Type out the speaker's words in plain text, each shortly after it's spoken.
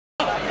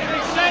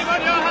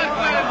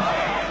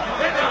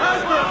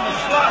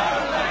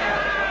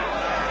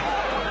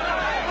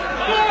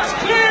It's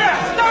clear!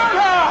 Stop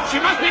her! She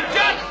must be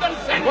judged and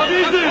sentenced. What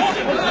is this?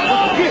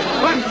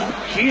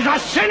 She's a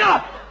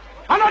sinner!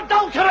 An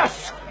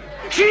adulteress!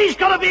 She's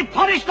got to be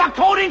punished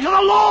according to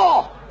the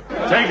law!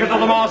 Take her to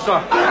the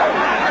master.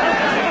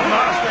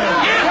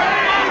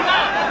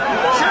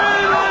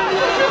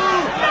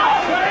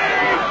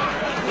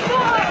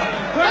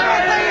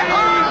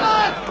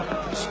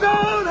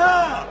 Stone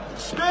her!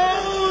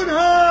 Stone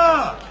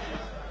her!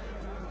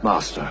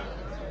 Master,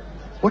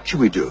 what shall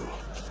we do?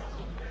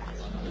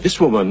 This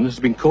woman has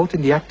been caught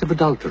in the act of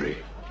adultery.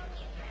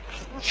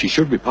 She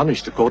should be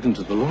punished according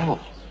to the law.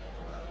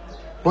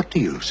 What do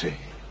you say?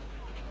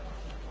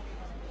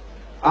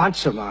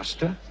 Answer,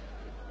 Master.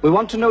 We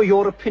want to know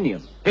your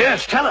opinion.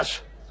 Yes, tell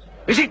us.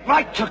 Is it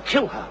right to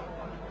kill her?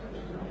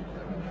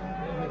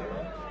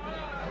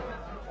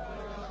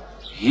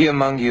 He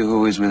among you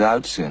who is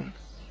without sin,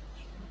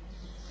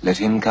 let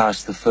him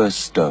cast the first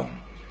stone.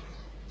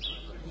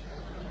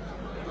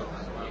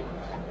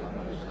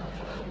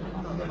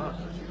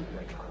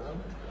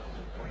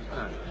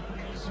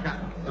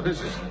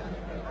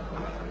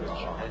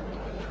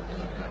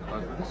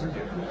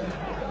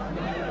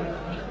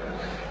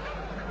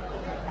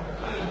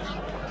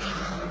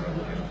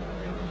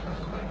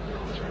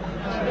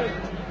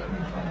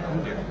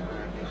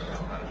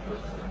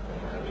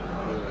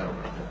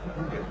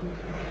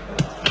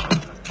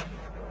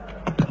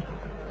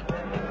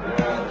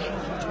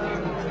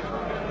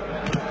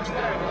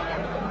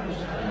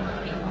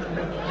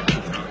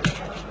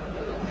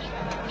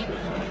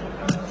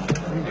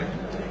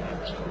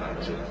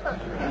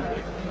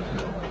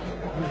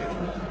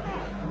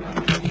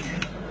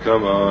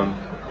 Come on.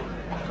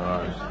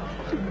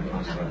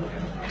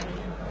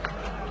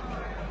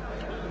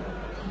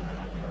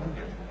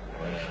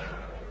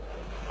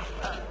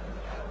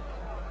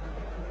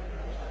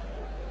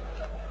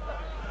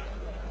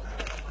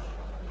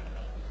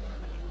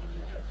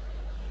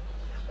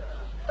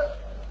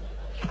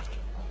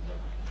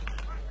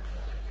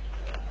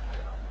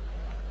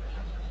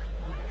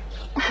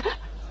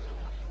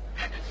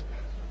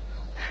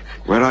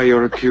 Where are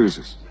your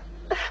accusers?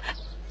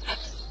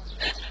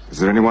 Is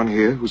there anyone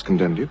here who's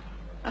condemned you?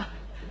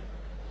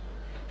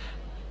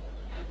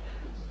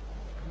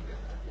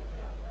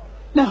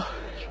 No.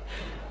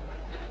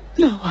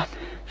 No one.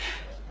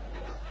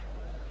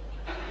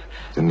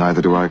 Then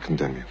neither do I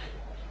condemn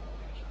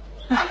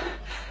you.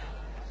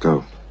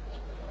 Go.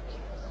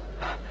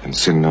 And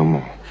sin no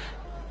more.